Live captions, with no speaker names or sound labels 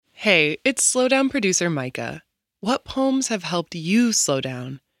Hey, it's Slowdown producer Micah. What poems have helped you slow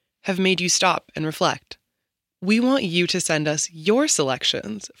down, have made you stop and reflect? We want you to send us your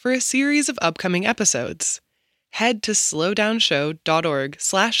selections for a series of upcoming episodes. Head to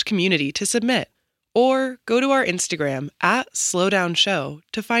slowdownshow.org/community to submit, or go to our Instagram at slowdownshow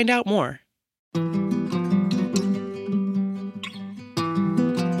to find out more.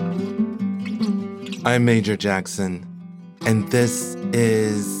 I'm Major Jackson, and this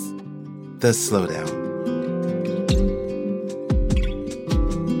is The Slowdown.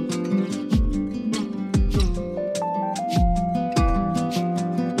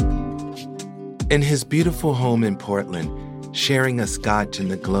 In his beautiful home in Portland, sharing a scotch in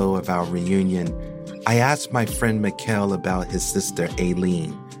the glow of our reunion, I asked my friend Mikkel about his sister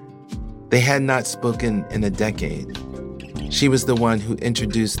Aileen. They had not spoken in a decade. She was the one who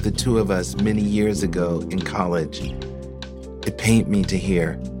introduced the two of us many years ago in college. It pained me to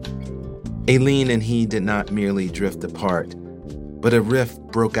hear. Aileen and he did not merely drift apart, but a rift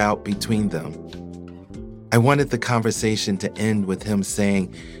broke out between them. I wanted the conversation to end with him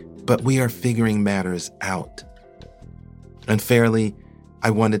saying, "But we are figuring matters out." Unfairly,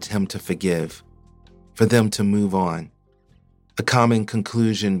 I wanted him to forgive, for them to move on. A common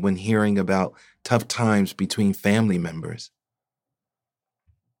conclusion when hearing about tough times between family members.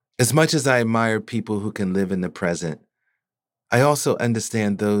 As much as I admire people who can live in the present, I also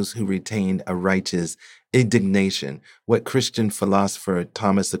understand those who retain a righteous indignation, what Christian philosopher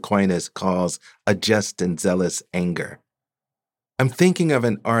Thomas Aquinas calls a just and zealous anger. I'm thinking of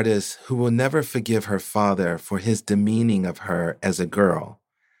an artist who will never forgive her father for his demeaning of her as a girl,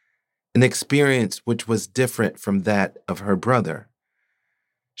 an experience which was different from that of her brother.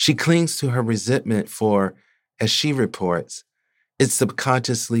 She clings to her resentment for, as she reports, it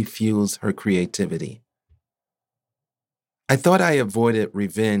subconsciously fuels her creativity. I thought I avoided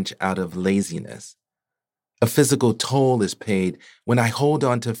revenge out of laziness. A physical toll is paid when I hold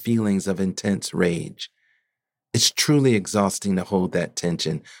on to feelings of intense rage. It's truly exhausting to hold that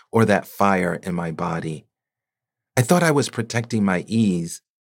tension or that fire in my body. I thought I was protecting my ease,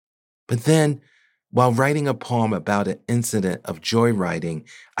 but then, while writing a poem about an incident of joyriding,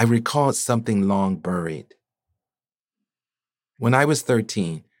 I recalled something long buried. When I was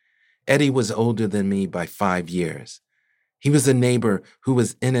 13, Eddie was older than me by 5 years. He was a neighbor who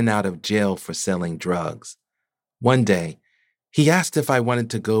was in and out of jail for selling drugs. One day, he asked if I wanted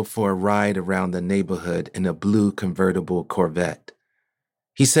to go for a ride around the neighborhood in a blue convertible Corvette.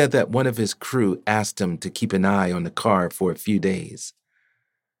 He said that one of his crew asked him to keep an eye on the car for a few days.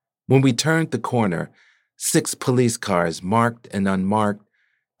 When we turned the corner, 6 police cars, marked and unmarked,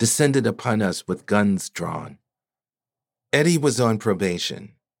 descended upon us with guns drawn. Eddie was on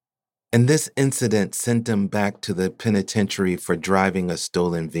probation, and this incident sent him back to the penitentiary for driving a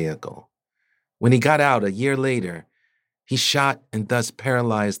stolen vehicle. When he got out a year later, he shot and thus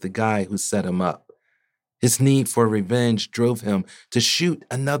paralyzed the guy who set him up. His need for revenge drove him to shoot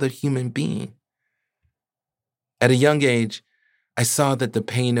another human being. At a young age, I saw that the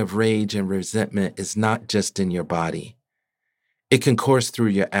pain of rage and resentment is not just in your body. It can course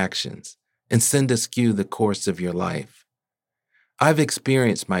through your actions and send askew the course of your life. I've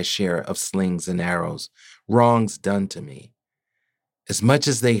experienced my share of slings and arrows, wrongs done to me. As much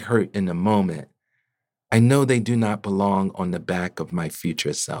as they hurt in the moment, I know they do not belong on the back of my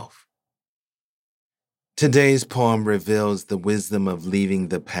future self. Today's poem reveals the wisdom of leaving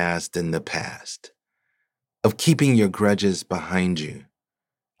the past in the past, of keeping your grudges behind you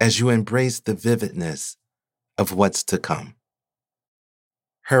as you embrace the vividness of what's to come.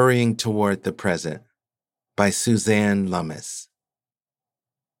 Hurrying Toward the Present by Suzanne Lummis.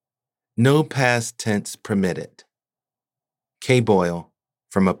 No past tense permitted. Kay Boyle,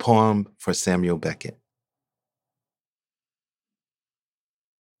 from a poem for Samuel Beckett.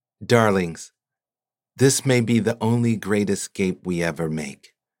 Darlings, this may be the only great escape we ever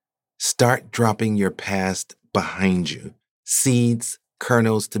make. Start dropping your past behind you, seeds,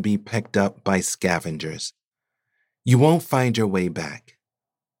 kernels to be picked up by scavengers. You won't find your way back.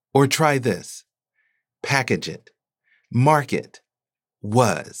 Or try this. Package it. Mark it.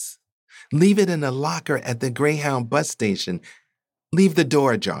 Was. Leave it in a locker at the Greyhound bus station. Leave the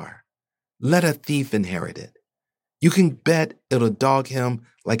door ajar. Let a thief inherit it. You can bet it'll dog him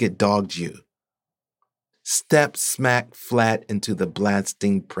like it dogged you. Step smack flat into the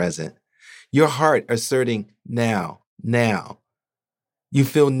blasting present. Your heart asserting now, now. You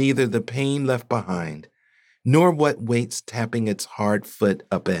feel neither the pain left behind, nor what waits tapping its hard foot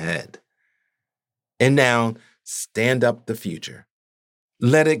up ahead. And now, stand up the future.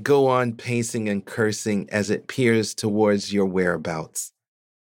 Let it go on pacing and cursing as it peers towards your whereabouts.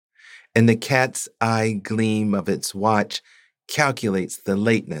 and the cat's eye gleam of its watch calculates the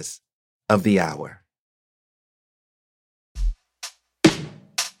lateness of the hour.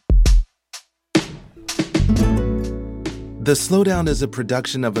 The Slowdown is a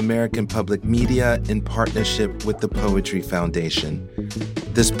production of American Public Media in partnership with the Poetry Foundation.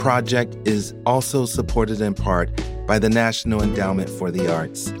 This project is also supported in part by the National Endowment for the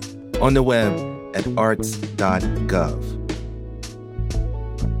Arts, on the web at arts.gov.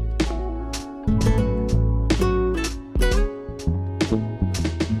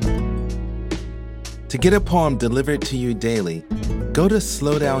 To get a poem delivered to you daily, go to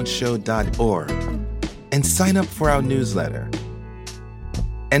slowdownshow.org and sign up for our newsletter.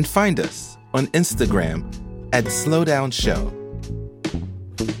 And find us on Instagram at slowdownshow.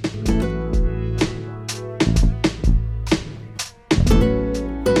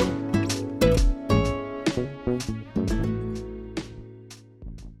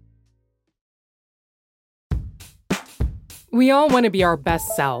 We all want to be our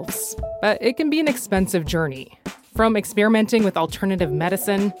best selves, but it can be an expensive journey. From experimenting with alternative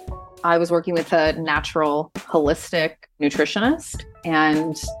medicine, I was working with a natural, holistic nutritionist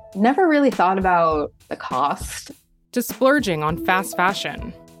and never really thought about the cost. to splurging on fast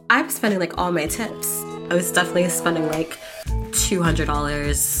fashion. I'm spending all my tips. I was definitely spending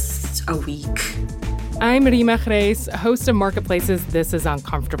 $200 a week. I'm Rima Reis, host of Marketplace's This Is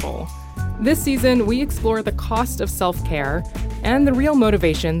Uncomfortable. This season, we explore the cost of self-care and the real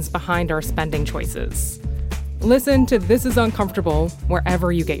motivations behind our spending choices. Listen to This Is Uncomfortable wherever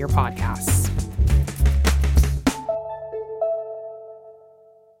you get your podcasts.